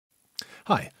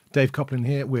Hi, Dave Coplin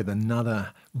here with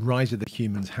another Rise of the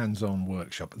Humans hands-on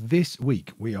workshop. This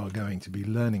week we are going to be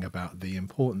learning about the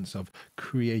importance of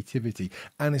creativity,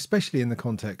 and especially in the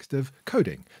context of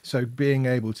coding. So being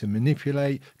able to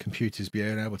manipulate computers,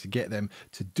 being able to get them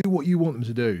to do what you want them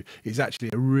to do is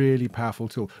actually a really powerful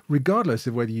tool, regardless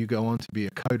of whether you go on to be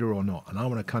a coder or not. And I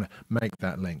want to kind of make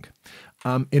that link.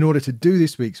 In order to do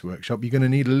this week's workshop, you're going to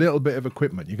need a little bit of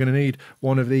equipment. You're going to need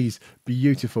one of these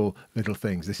beautiful little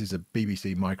things. This is a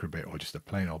BBC microbit or just a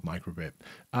plain old microbit.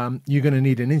 You're going to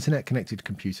need an internet connected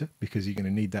computer because you're going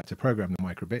to need that to program the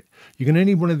microbit. You're going to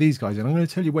need one of these guys, and I'm going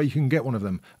to tell you where you can get one of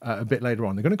them a bit later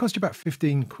on. They're going to cost you about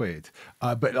 15 quid,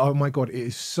 but oh my God, it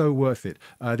is so worth it.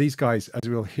 These guys, as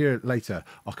we'll hear later,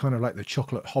 are kind of like the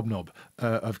chocolate hobnob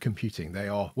of computing. They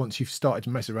are, once you've started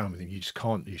to mess around with them, you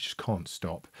just can't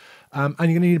stop. And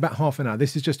you're going to need about half an hour.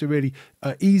 This is just a really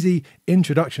easy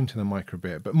introduction to the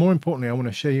microbit. But more importantly, I want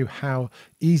to show you how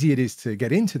easy it is to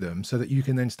get into them so that you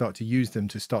can then start to use them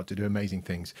to start to do amazing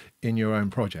things in your own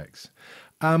projects.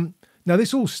 Now,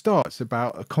 this all starts with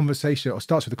a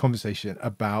conversation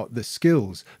about the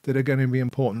skills that are going to be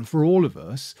important for all of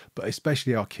us, but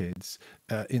especially our kids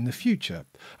in the future.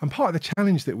 And part of the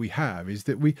challenge that we have is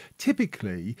that we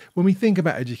typically, when we think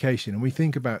about education and we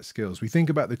think about skills, we think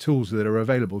about the tools that are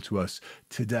available to us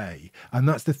today. And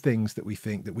that's the things that we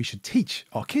think that we should teach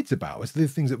our kids about. It's the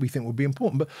things that we think will be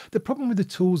important. But the problem with the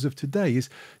tools of today is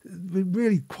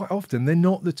really quite often they're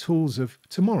not the tools of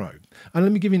tomorrow. And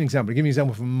let me give you an example. I'll give you an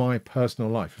example from my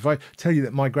personal life. If I tell you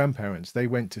that my grandparents, they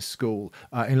went to school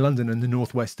in London and the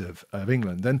northwest of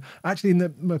England, then actually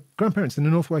my grandparents in the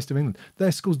northwest of England,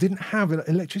 their schools didn't have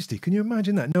electricity. Can you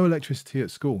imagine that? No electricity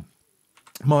at school.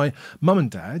 My mum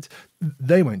and dad,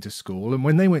 they went to school, and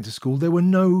when they went to school, there were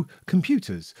no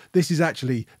computers. This is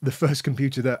actually the first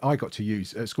computer that I got to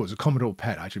use at school. It was a Commodore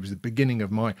PET, actually. It was the beginning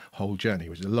of my whole journey,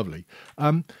 which is lovely.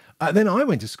 Then I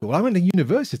went to school. I went to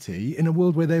university in a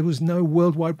world where there was no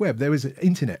World Wide Web. There was an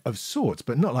internet of sorts,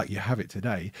 but not like you have it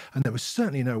today. And there was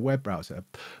certainly no web browser.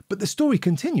 But the story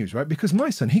continues, right? Because my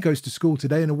son, he goes to school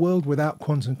today in a world without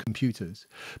quantum computers.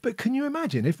 But can you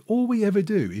imagine if all we ever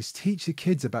do is teach the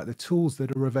kids about the tools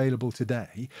that are available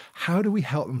today? How do we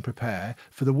help them prepare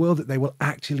for the world that they will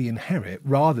actually inherit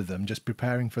rather than just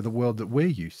preparing for the world that we're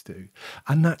used to?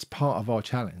 And that's part of our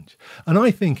challenge. And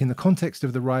I think in the context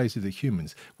of the Rise of the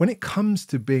Humans, when it comes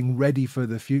to being ready for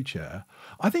the future,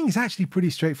 I think it's actually pretty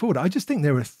straightforward. I just think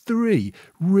there are three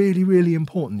really, really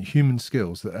important human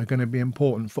skills that are going to be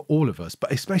important for all of us,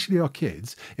 but especially our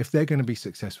kids, if they're going to be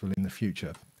successful in the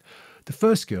future. The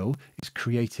first skill is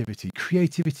creativity.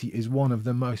 Creativity is one of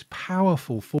the most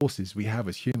powerful forces we have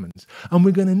as humans, and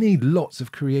we're going to need lots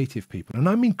of creative people. And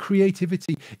I mean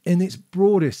creativity in its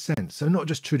broadest sense. So not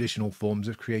just traditional forms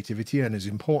of creativity, and as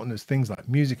important as things like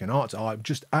music and art are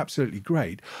just absolutely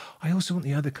great. I also want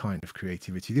the other kind of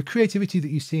creativity, the creativity that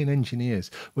you see in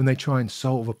engineers when they try and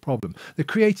solve a problem, the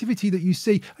creativity that you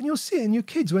see, and you'll see it in your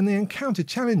kids when they encounter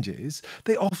challenges.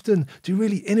 They often do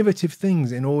really innovative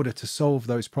things in order to solve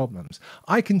those problems.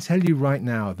 I can tell you right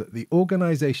now that the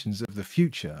organizations of the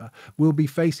future will be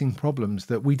facing problems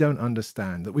that we don't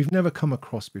understand, that we've never come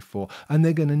across before, and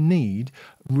they're going to need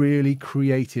really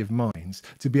creative minds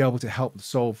to be able to help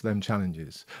solve them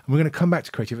challenges. And we're going to come back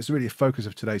to creative. It's really a focus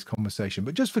of today's conversation.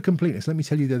 But just for completeness, let me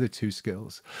tell you the other two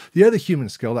skills. The other human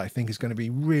skill that I think is going to be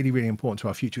really, really important to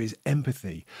our future is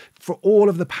empathy. For all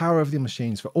of the power of the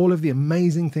machines, for all of the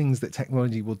amazing things that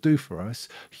technology will do for us,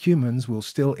 humans will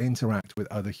still interact with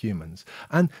other humans.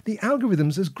 And the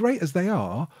algorithms, as great as they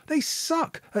are, they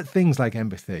suck at things like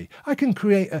empathy. I can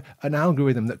create an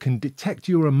algorithm that can detect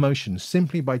your emotions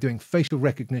simply by doing facial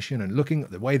recognition and looking at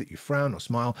the way that you frown or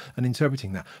smile and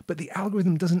interpreting that. But the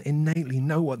algorithm doesn't innately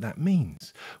know what that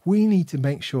means. We need to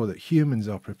make sure that humans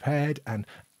are prepared and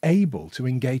able to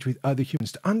engage with other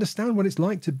humans, to understand what it's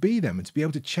like to be them and to be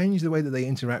able to change the way that they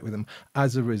interact with them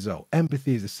as a result.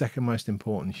 Empathy is the second most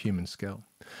important human skill.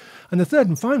 And the third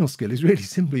and final skill is really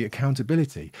simply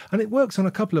accountability. And it works on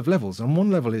a couple of levels. On one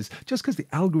level is just because the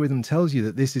algorithm tells you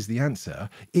that this is the answer,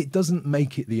 it doesn't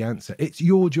make it the answer. It's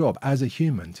your job as a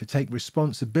human to take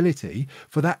responsibility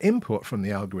for that input from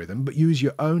the algorithm, but use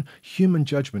your own human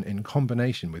judgment in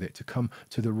combination with it to come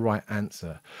to the right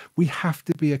answer. We have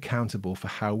to be accountable for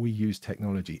how we use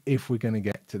technology if we're going to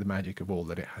get to the magic of all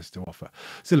that it has to offer.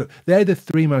 So look, they're the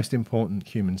three most important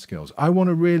human skills. I want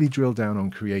to really drill down on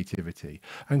creativity.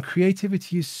 And creativity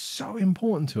creativity is so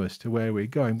important to us, to where we're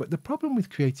going. But the problem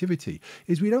with creativity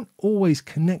is we don't always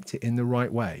connect it in the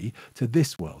right way to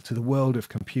this world, to the world of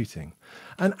computing.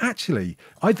 And actually,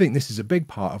 I think this is a big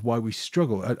part of why we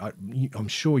struggle. I'm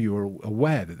sure you're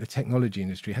aware that the technology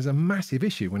industry has a massive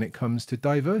issue when it comes to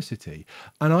diversity.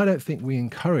 And I don't think we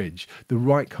encourage the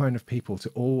right kind of people to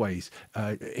always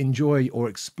enjoy or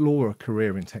explore a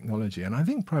career in technology. And I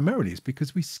think primarily it's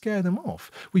because we scare them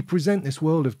off. We present this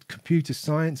world of computer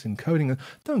science and coding. And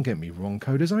don't get me wrong,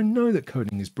 coders, I know that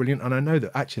coding is brilliant. And I know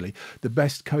that actually the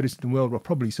best coders in the world are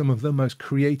probably some of the most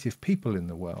creative people in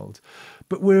the world.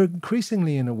 But we're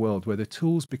increasingly in a world where the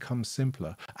tools become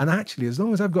simpler. And actually, as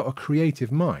long as I've got a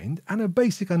creative mind and a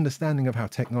basic understanding of how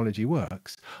technology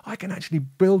works, I can actually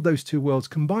build those two worlds,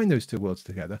 combine those two worlds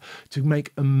together to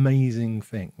make amazing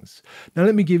things. Now,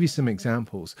 let me give you some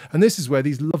examples. And this is where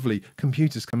these lovely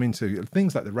computers come into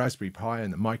things like the Raspberry Pi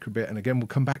and the microbit. And again, we'll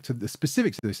come back to the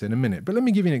specifics of this in a minute. But let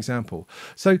me give you an example.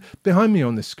 So behind me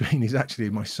on the screen is actually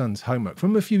my son's homework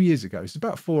from a few years ago. It's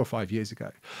about 4 or 5 years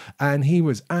ago. And he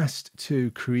was asked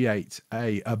to create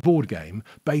a board game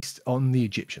based on the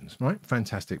Egyptians, right?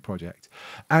 Fantastic project.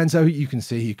 And so you can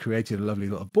see he created a lovely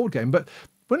little board game. But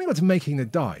when he got to making the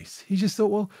dice, he just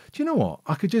thought, well, do you know what?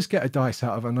 I could just get a dice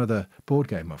out of another board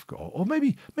game I've got. Or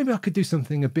maybe I could do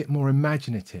something a bit more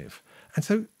imaginative. And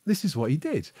so this is what he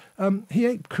did.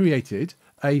 He created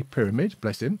a pyramid,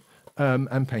 bless him,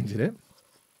 and painted it.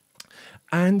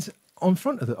 And on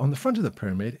the front of the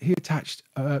pyramid, he attached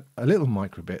a little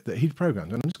microbit that he'd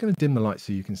programmed. And I'm just going to dim the light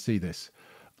so you can see this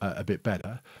a bit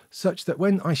better, such that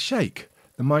when I shake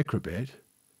the microbit,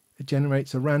 it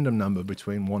generates a random number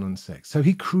between 1 and 6. So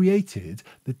he created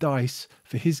the dice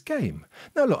for his game.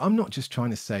 Now, look, I'm not just trying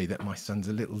to say that my son's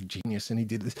a little genius and he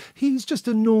did this. He's just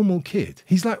a normal kid.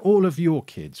 He's like all of your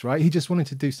kids, right? He just wanted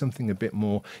to do something a bit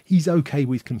more. He's okay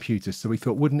with computers. So he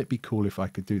thought, wouldn't it be cool if I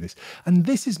could do this? And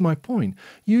this is my point.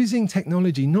 Using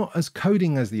technology not as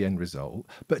coding as the end result,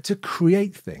 but to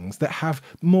create things that have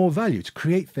more value, to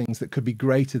create things that could be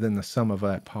greater than the sum of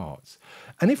their parts.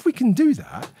 And if we can do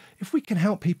that, if we can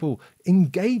help people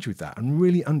engage with that and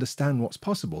really understand what's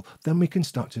possible, then we can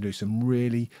start to do some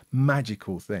really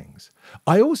magical things.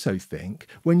 I also think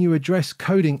when you address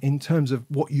coding in terms of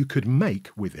what you could make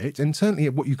with it, and certainly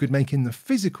what you could make in the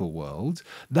physical world,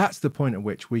 that's the point at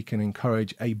which we can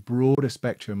encourage a broader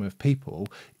spectrum of people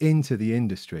into the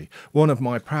industry. One of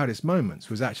my proudest moments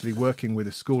was actually working with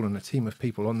a school and a team of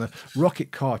people on the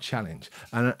Rocket Car Challenge.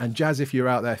 And Jazz, if you're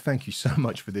out there, thank you so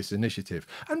much for this initiative.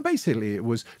 And basically it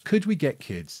was, could we get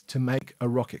kids to make a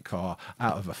rocket car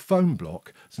out of a foam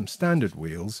block, some standard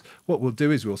wheels? What we'll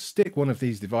do is we'll stick one of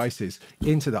these devices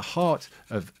into the heart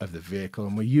of the vehicle,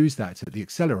 and we'll use that at the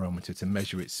accelerometer to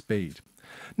measure its speed.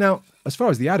 Now, as far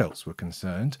as the adults were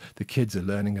concerned, the kids are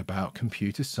learning about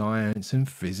computer science and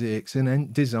physics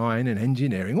and design and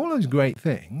engineering, all those great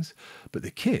things. But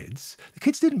the kids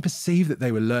didn't perceive that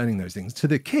they were learning those things. To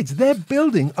the kids, they're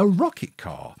building a rocket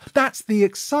car. That's the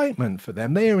excitement for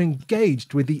them. They are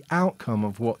engaged with the outcome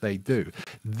of what they do.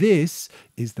 This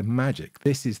is the magic.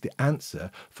 This is the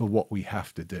answer for what we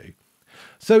have to do.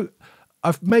 So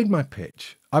I've made my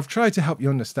pitch. I've tried to help you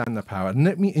understand the power, and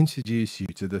let me introduce you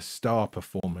to the star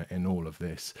performer in all of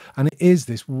this. And it is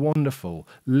this wonderful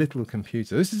little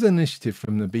computer. This is an initiative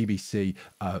from the BBC,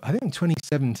 I think in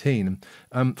 2017.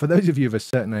 For those of you of a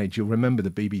certain age, you'll remember the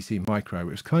BBC Micro. It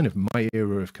was kind of my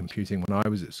era of computing when I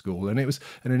was at school. And it was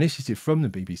an initiative from the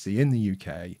BBC in the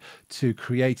UK to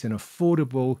create an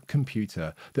affordable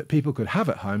computer that people could have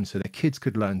at home so their kids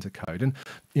could learn to code. And,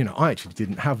 you know, I actually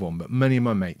didn't have one, but many of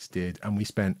my mates did. And we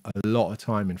spent a lot of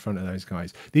time in front of those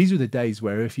guys. These were the days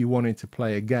where if you wanted to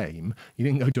play a game, you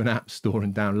didn't go to an app store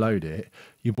and download it.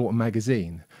 You bought a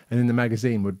magazine, and in the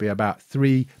magazine would be about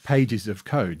 3 pages of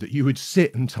code that you would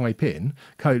sit and type in,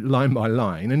 code line by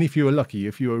line. And if you were lucky,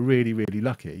 if you were really, really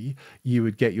lucky, you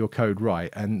would get your code right.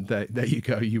 And there you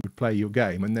go, you would play your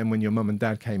game. And then when your mum and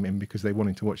dad came in because they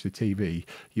wanted to watch the TV,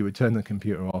 you would turn the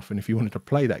computer off. And if you wanted to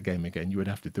play that game again, you would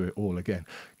have to do it all again.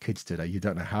 Kids today, you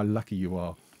don't know how lucky you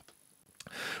are.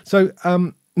 So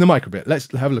the microbit,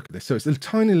 let's have a look at this. So it's a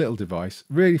tiny little device,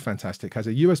 really fantastic, has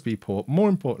a USB port. More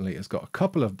importantly, it's got a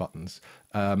couple of buttons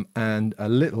and a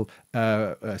little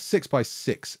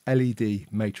 6x6 LED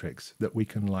matrix that we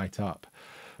can light up.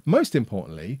 Most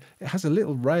importantly, it has a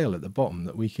little rail at the bottom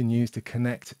that we can use to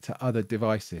connect to other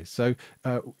devices. So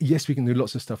yes, we can do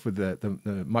lots of stuff with the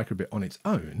microbit on its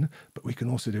own, but we can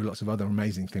also do lots of other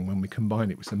amazing things when we combine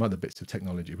it with some other bits of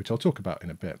technology, which I'll talk about in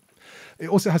a bit. It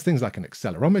also has things like an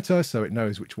accelerometer, so it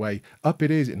knows which way up it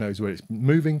is, it knows where it's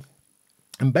moving.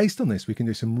 And based on this, we can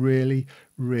do some really,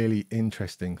 really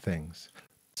interesting things.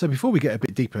 So before we get a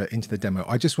bit deeper into the demo,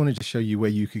 I just wanted to show you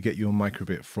where you could get your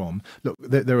microbit from. Look,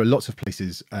 there are lots of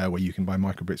places where you can buy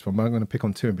microbits from. I'm going to pick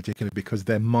on two in particular because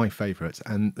they're my favourites,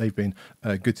 and they've been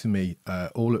good to me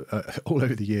all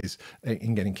over the years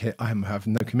in getting kit. I have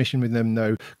no commission with them,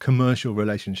 no commercial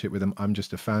relationship with them. I'm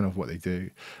just a fan of what they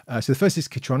do. So the first is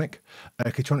Kitronic.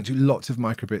 Kitronic do lots of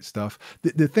microbit stuff.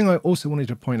 The thing I also wanted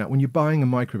to point out, when you're buying a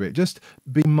microbit, just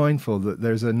be mindful that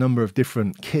there's a number of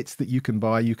different kits that you can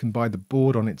buy. You can buy the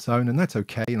board on its own, and that's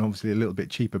okay, and obviously a little bit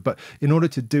cheaper. But in order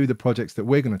to do the projects that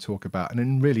we're going to talk about,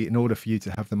 and in order for you to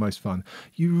have the most fun,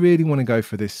 you really want to go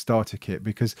for this starter kit,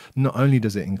 because not only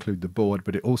does it include the board,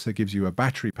 but it also gives you a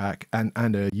battery pack and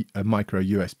a micro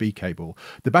USB cable.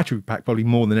 The battery pack, probably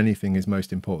more than anything, is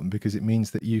most important because it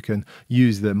means that you can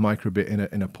use the microbit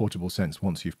in a portable sense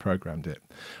once you've programmed it.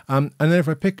 And then if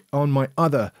I pick on my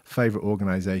other favorite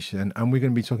organization, and we're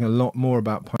going to be talking a lot more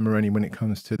about Pimoroni when it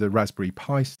comes to the Raspberry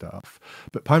Pi stuff,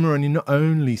 but Pimoroni not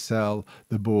only sell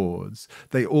the boards,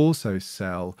 they also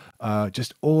sell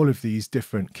just all of these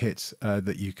different kits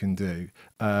that you can do.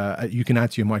 You can add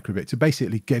to your microbit to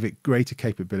basically give it greater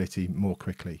capability more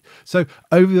quickly. So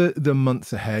over the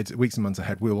months ahead, weeks and months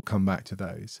ahead, we will come back to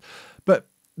those. But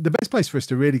the best place for us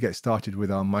to really get started with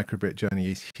our microbit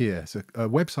journey is here. It's a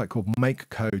website called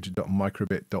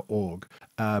makecode.microbit.org,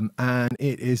 and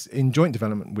it is in joint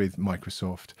development with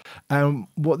Microsoft.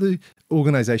 What the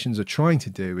organizations are trying to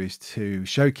do is to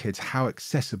show kids how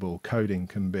accessible coding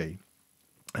can be.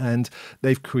 And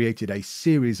they've created a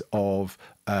series of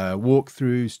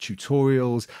walkthroughs,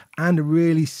 tutorials, and a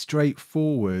really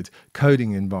straightforward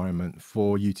coding environment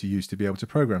for you to use to be able to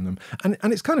program them. And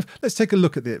it's kind of, let's take a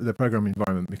look at the programming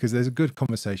environment, because there's a good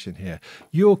conversation here.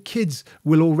 Your kids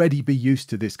will already be used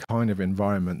to this kind of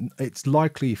environment. It's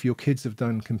likely if your kids have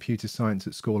done computer science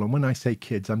at school, and when I say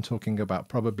kids, I'm talking about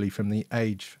probably from the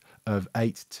age of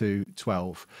 8 to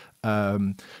 12.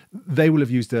 They will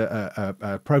have used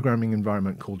a programming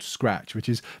environment called Scratch, which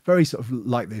is very sort of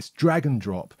like this drag and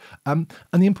drop. And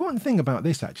the important thing about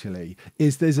this actually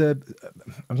is there's I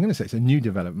was going to say it's a new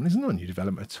development. It's not a new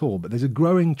development at all, but there's a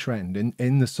growing trend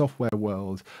in the software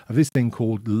world of this thing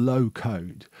called low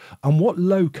code. And what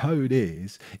low code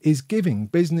is giving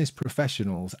business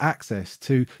professionals access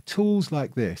to tools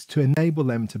like this to enable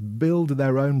them to build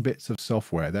their own bits of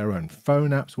software, their own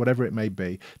phone apps, whatever it may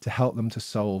be, to help them to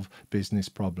solve business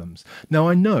problems. Now,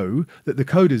 I know that the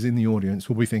coders in the audience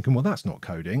will be thinking, well, that's not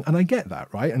coding. And I get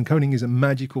that, right? And coding is a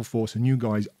magical force, and you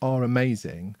guys are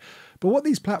amazing. But what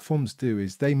these platforms do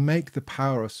is they make the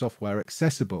power of software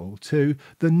accessible to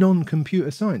the non-computer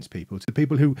science people, to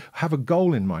people who have a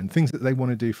goal in mind, things that they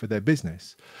want to do for their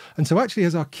business. And so actually,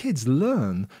 as our kids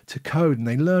learn to code and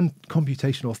they learn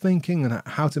computational thinking and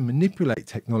how to manipulate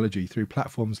technology through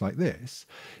platforms like this,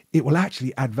 it will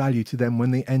actually add value to them when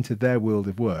they enter their world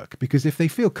of work. Because if they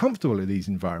feel comfortable in these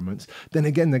environments, then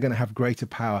again, they're going to have greater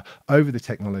power over the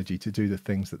technology to do the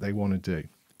things that they want to do.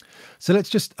 So let's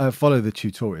just follow the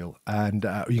tutorial, and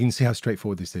you can see how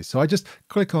straightforward this is. So I just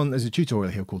click on, there's a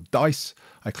tutorial here called Dice.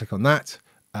 I click on that.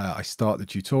 I start the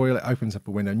tutorial, it opens up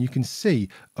a window, and you can see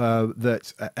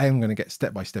that I'm going to get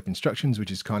step-by-step instructions,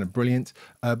 which is kind of brilliant.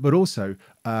 But also,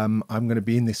 I'm going to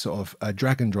be in this sort of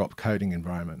drag and drop coding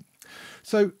environment.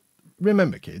 So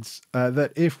remember, kids,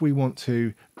 that if we want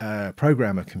to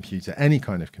program a computer, any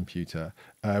kind of computer,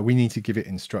 we need to give it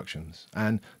instructions.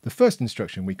 And the first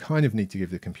instruction we kind of need to give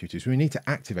the computer is we need to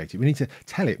activate it. We need to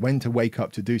tell it when to wake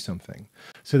up to do something.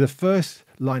 So the first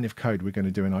line of code we're going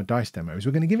to do in our Dice demo is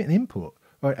we're going to give it an input.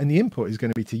 Right, and the input is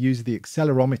going to be to use the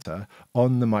accelerometer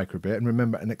on the microbit. And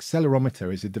remember, an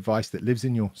accelerometer is a device that lives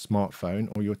in your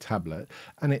smartphone or your tablet,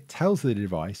 and it tells the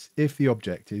device if the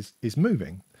object is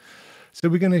moving. So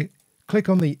we're going to click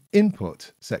on the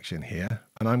input section here,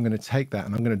 and I'm going to take that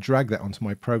and I'm going to drag that onto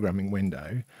my programming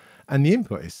window. And the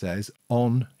input, it says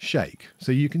on shake.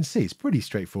 So you can see it's pretty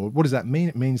straightforward. What does that mean?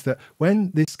 It means that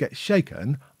when this gets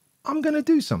shaken, I'm going to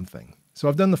do something. So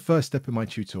I've done the first step of my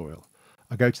tutorial.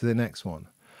 I go to the next one.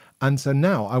 And so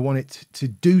now I want it to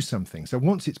do something. So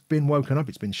once it's been woken up,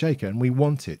 it's been shaken, we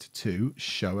want it to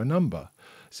show a number.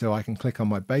 So I can click on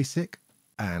my basic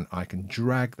and I can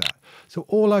drag that. So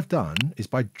all I've done is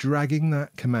by dragging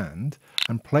that command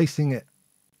and placing it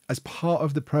as part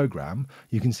of the program,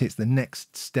 you can see it's the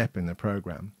next step in the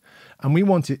program. And we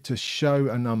want it to show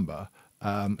a number.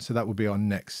 So that will be our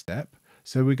next step.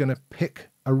 So we're going to pick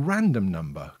a random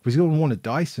number because you don't want a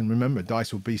dice. And remember,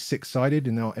 dice will be six-sided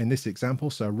in this example.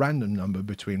 So a random number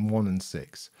between 1 and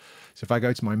 6. So if I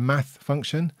go to my math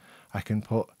function, I can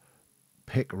put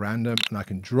pick random and I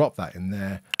can drop that in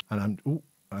there. And I'm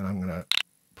going to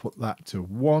put that to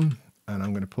 1 and I'm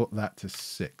going to put that to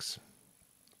 6.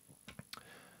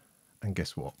 And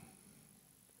guess what?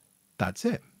 That's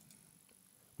it.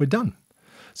 We're done.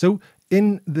 So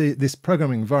in this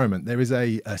programming environment, there is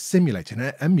a simulator,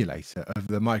 an emulator of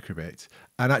the microbit.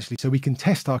 And actually, so we can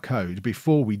test our code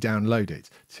before we download it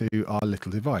to our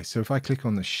little device. So if I click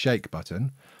on the shake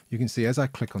button, you can see as I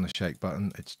click on the shake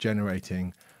button, it's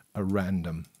generating a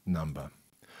random number.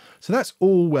 So that's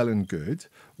all well and good.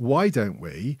 Why don't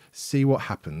we see what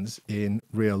happens in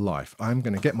real life? I'm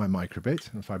going to get my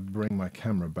microbit. And if I bring my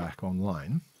camera back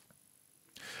online,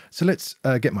 so let's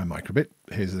get my microbit.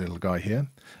 Here's a little guy here.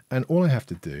 And all I have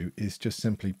to do is just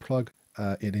simply plug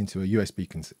it into a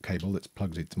USB cable that's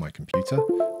plugged into my computer,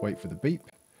 wait for the beep.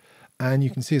 And you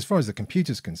can see as far as the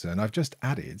computer's concerned, I've just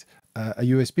added a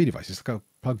USB device. It's like I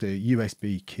plugged a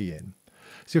USB key in.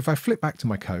 So if I flip back to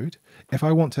my code, if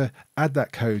I want to add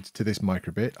that code to this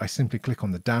microbit, I simply click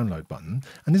on the download button.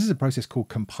 And this is a process called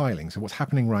compiling. So what's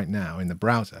happening right now in the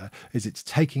browser is it's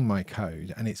taking my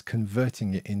code and it's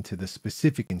converting it into the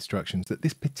specific instructions that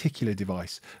this particular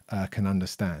device can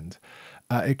understand.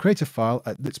 It creates a file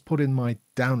that's put in my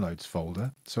downloads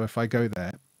folder. So if I go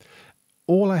there,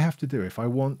 all I have to do if I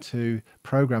want to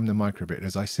program the microbit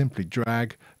is I simply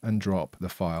drag and drop the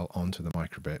file onto the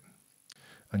microbit.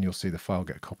 And you'll see the file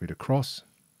get copied across.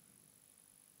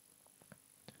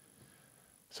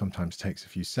 Sometimes takes a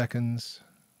few seconds.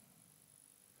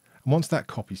 And once that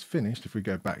copy's finished, if we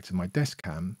go back to my desk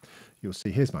cam, you'll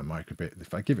see here's my microbit.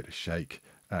 If I give it a shake,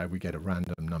 we get a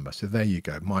random number. So there you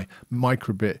go. My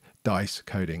microbit dice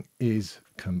coding is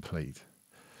complete.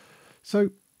 So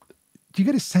do you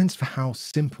get a sense for how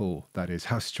simple that is,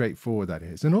 how straightforward that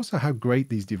is, and also how great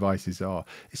these devices are,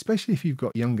 especially if you've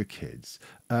got younger kids,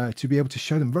 to be able to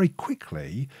show them very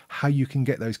quickly how you can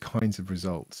get those kinds of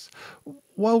results.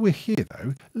 While we're here,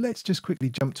 though, let's just quickly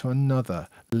jump to another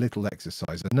little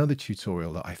exercise, another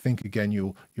tutorial that I think, again,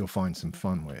 you'll find some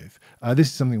fun with. This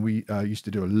is something we used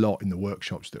to do a lot in the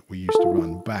workshops that we used to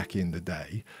run back in the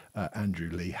day. Andrew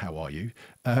Lee, how are you?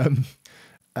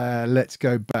 Let's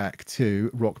go back to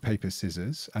rock, paper,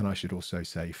 scissors. And I should also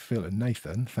say Phil and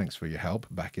Nathan, thanks for your help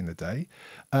back in the day.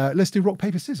 Let's do rock,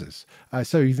 paper, scissors.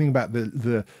 So you think about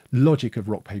the logic of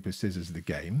rock, paper, scissors, the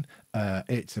game.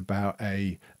 It's about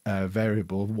a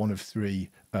variable, one of three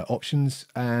options,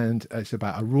 and it's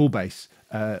about a rule base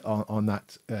on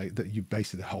that that you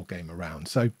base the whole game around.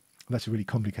 So that's a really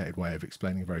complicated way of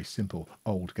explaining a very simple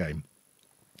old game.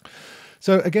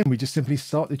 So again, we just simply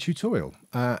start the tutorial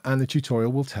and the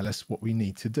tutorial will tell us what we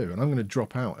need to do. And I'm going to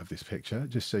drop out of this picture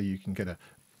just so you can get a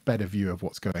better view of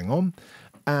what's going on.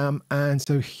 And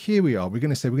so here we are. We're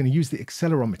going to use the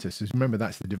accelerometer. So remember,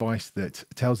 that's the device that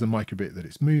tells the microbit that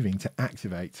it's moving to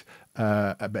activate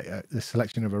the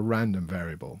selection of a random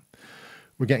variable.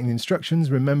 We're getting the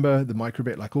instructions. Remember, the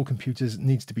microbit, like all computers,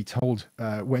 needs to be told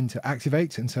when to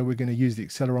activate. And so we're going to use the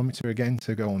accelerometer again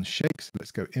to go on shake. So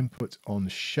let's go input on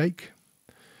shake.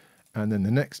 And then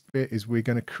the next bit is we're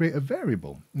going to create a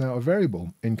variable. Now, a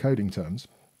variable in coding terms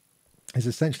is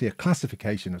essentially a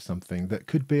classification of something that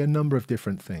could be a number of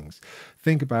different things.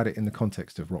 Think about it in the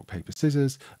context of rock, paper,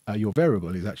 scissors. Your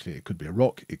variable is actually, it could be a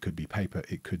rock, it could be paper,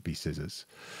 it could be scissors.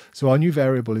 So our new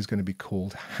variable is going to be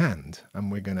called hand,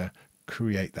 and we're going to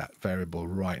create that variable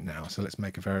right now. So let's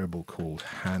make a variable called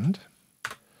hand,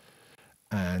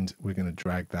 and we're going to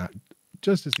drag that,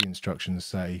 just as the instructions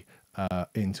say,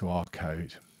 into our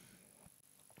code.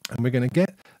 And we're going to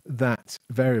get that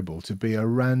variable to be a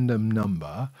random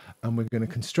number, and we're going to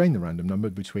constrain the random number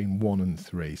between 1 and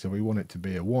 3. So we want it to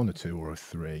be a 1, a 2, or a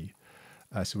 3.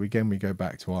 So again, we go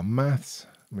back to our maths,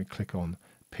 and we click on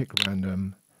pick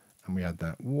random, and we add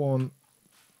that 1,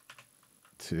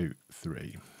 2,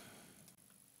 3.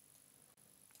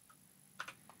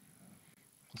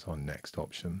 That's our next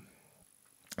option.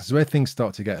 This is where things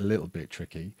start to get a little bit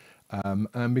tricky,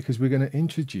 and because we're going to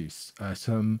introduce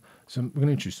some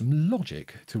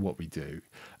logic to what we do.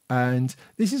 And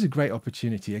this is a great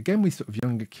opportunity, again, with sort of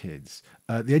younger kids.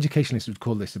 The educationalists would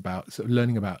call this about sort of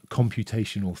learning about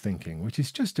computational thinking, which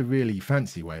is just a really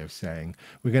fancy way of saying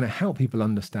we're going to help people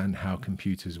understand how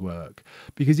computers work.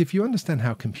 Because if you understand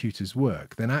how computers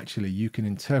work, then actually you can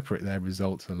interpret their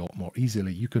results a lot more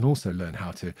easily. You can also learn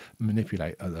how to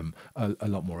manipulate them a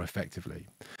lot more effectively.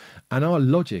 And our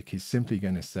logic is simply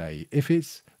going to say, if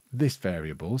it's this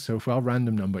variable, so if our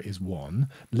random number is 1,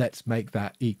 let's make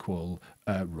that equal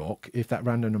rock. If that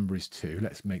random number is 2,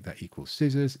 let's make that equal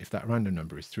scissors. If that random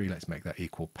number is 3, let's make that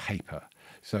equal paper.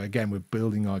 So again, we're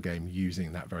building our game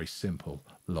using that very simple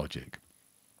logic.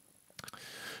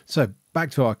 So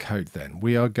back to our code then.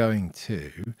 We are going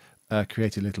to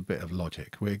create a little bit of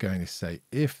logic. We're going to say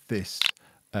if this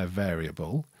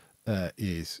variable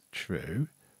is true,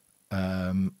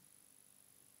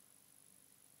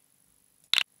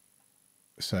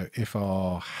 So if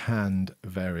our hand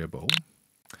variable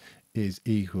is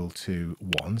equal to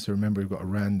 1, so remember we've got a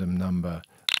random number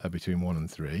between 1 and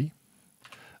 3,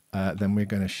 then we're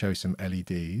going to show some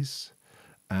LEDs,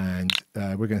 and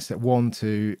we're going to set 1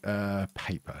 to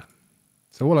paper.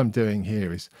 So all I'm doing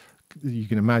here is, you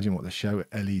can imagine what the show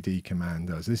LED command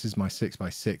does. This is my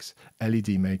 6x6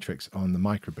 LED matrix on the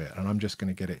microbit, and I'm just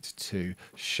going to get it to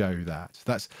show that. So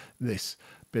that's this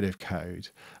bit of code.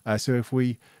 So if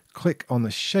we click on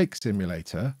the shake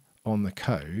simulator on the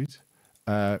code,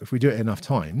 if we do it enough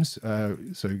times,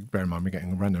 so bear in mind we're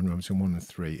getting random numbers from 1 and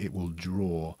 3, it will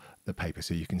draw the paper.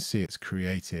 So you can see it's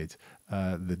created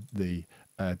the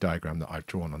diagram that I've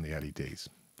drawn on the LEDs.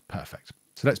 Perfect.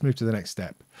 So let's move to the next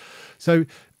step. So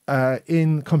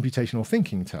in computational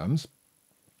thinking terms,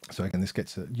 so again, this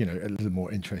gets a little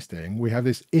more interesting. We have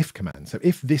this if command. So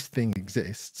if this thing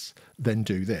exists, then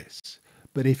do this.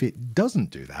 But if it doesn't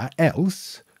do that,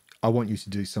 else, I want you to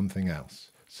do something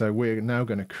else. So we're now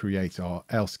going to create our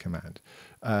else command,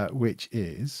 which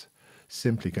is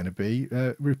simply going to be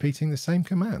repeating the same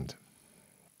command.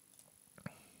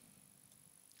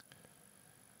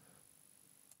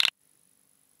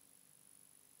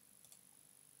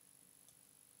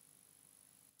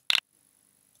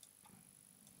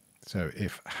 So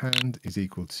if hand is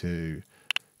equal to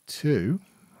 2,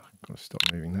 I've got to stop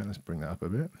moving that. Let's bring that up a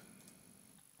bit.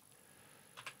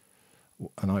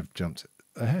 And I've jumped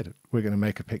ahead. We're going to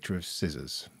make a picture of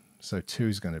scissors. So 2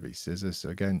 is going to be scissors.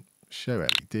 So again, show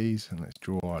LEDs, and let's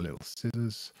draw our little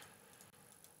scissors.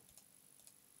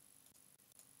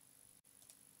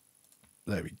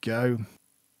 There we go.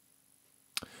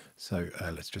 So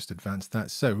let's just advance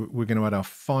that. So we're going to add our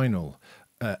final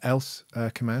else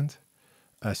command.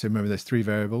 So remember, there's 3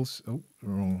 variables. Oh,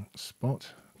 wrong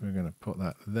spot. We're going to put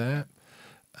that there.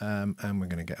 And we're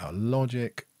going to get our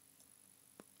logic.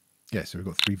 Yeah, so we've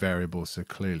got 3 variables. So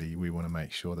clearly we want to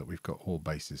make sure that we've got all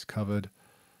bases covered.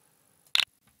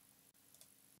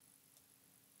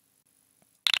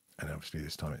 And obviously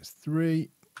this time it's 3.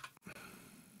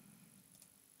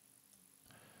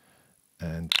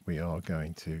 And we are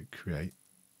going to create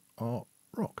our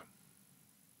rock.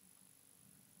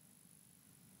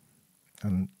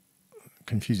 And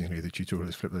confusingly, the tutorial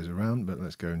has flipped those around, but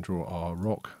let's go and draw our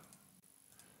rock.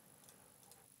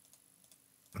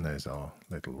 And there's our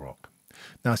little rock.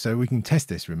 Now, so we can test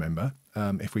this, remember,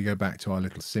 if we go back to our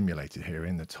little simulator here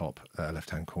in the top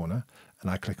left-hand corner,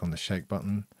 and I click on the shake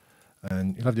button,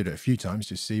 and you'll have to do it a few times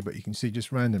to see, but you can see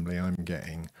just randomly I'm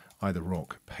getting either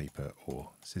rock, paper, or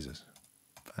scissors.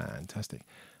 Fantastic.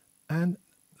 And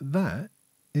that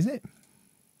is it.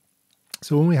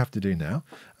 So all we have to do now,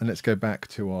 and let's go back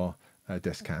to our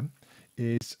desk cam,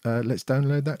 is let's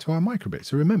download that to our microbit.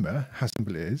 So remember how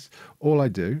simple it is. All I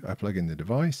do, I plug in the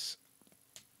device,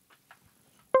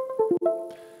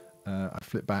 I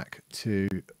flip back to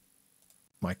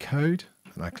my code,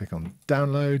 and I click on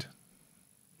download,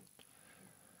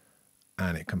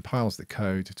 and it compiles the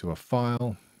code to a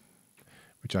file,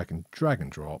 which I can drag and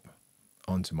drop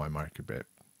onto my microbit.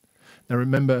 Now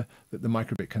remember that the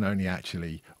microbit can only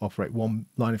actually operate 1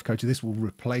 line of code, so this will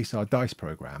replace our dice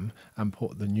program and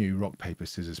put the new rock, paper,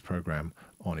 scissors program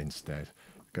on instead.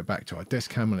 Go back to our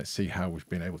desk cam and let's see how we've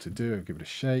been able to do it. I'll give it a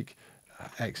shake.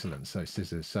 Excellent. So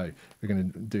scissors. So we're going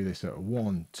to do this at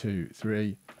 1, 2,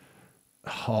 3.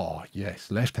 Oh yes,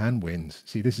 left hand wins.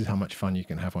 See, this is how much fun you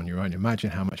can have on your own. Imagine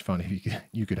how much fun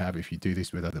you could have if you do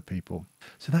this with other people.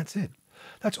 So that's it.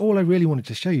 That's all I really wanted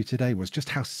to show you today, was just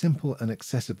how simple and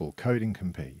accessible coding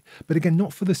can be. But again,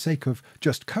 not for the sake of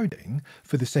just coding,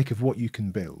 for the sake of what you can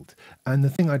build. And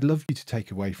the thing I'd love you to take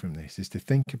away from this is to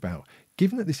think about,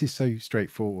 given that this is so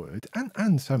straightforward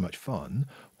and so much fun,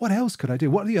 what else could I do?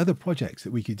 What are the other projects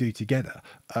that we could do together,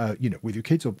 with your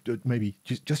kids, or maybe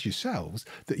just yourselves,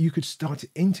 that you could start to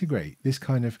integrate this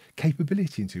kind of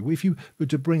capability into? If you were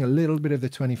to bring a little bit of the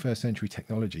 21st century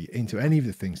technology into any of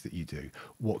the things that you do,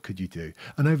 what could you do?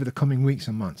 And over the coming weeks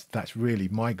and months, that's really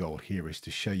my goal here, is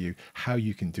to show you how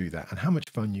you can do that and how much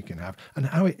fun you can have, and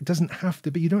how it doesn't have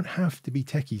to be, you don't have to be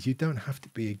techies, you don't have to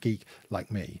be a geek like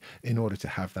me in order to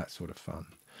have that sort of fun.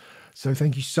 So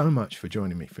thank you so much for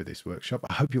joining me for this workshop.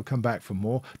 I hope you'll come back for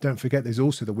more. Don't forget, there's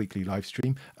also the weekly live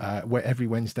stream where every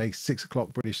Wednesday, 6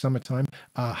 o'clock British summertime.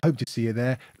 Hope to see you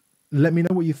there. Let me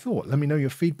know what you thought. Let me know your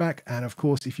feedback. And of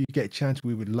course, if you get a chance,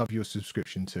 we would love your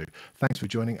subscription too. Thanks for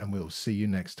joining, and we'll see you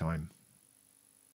next time.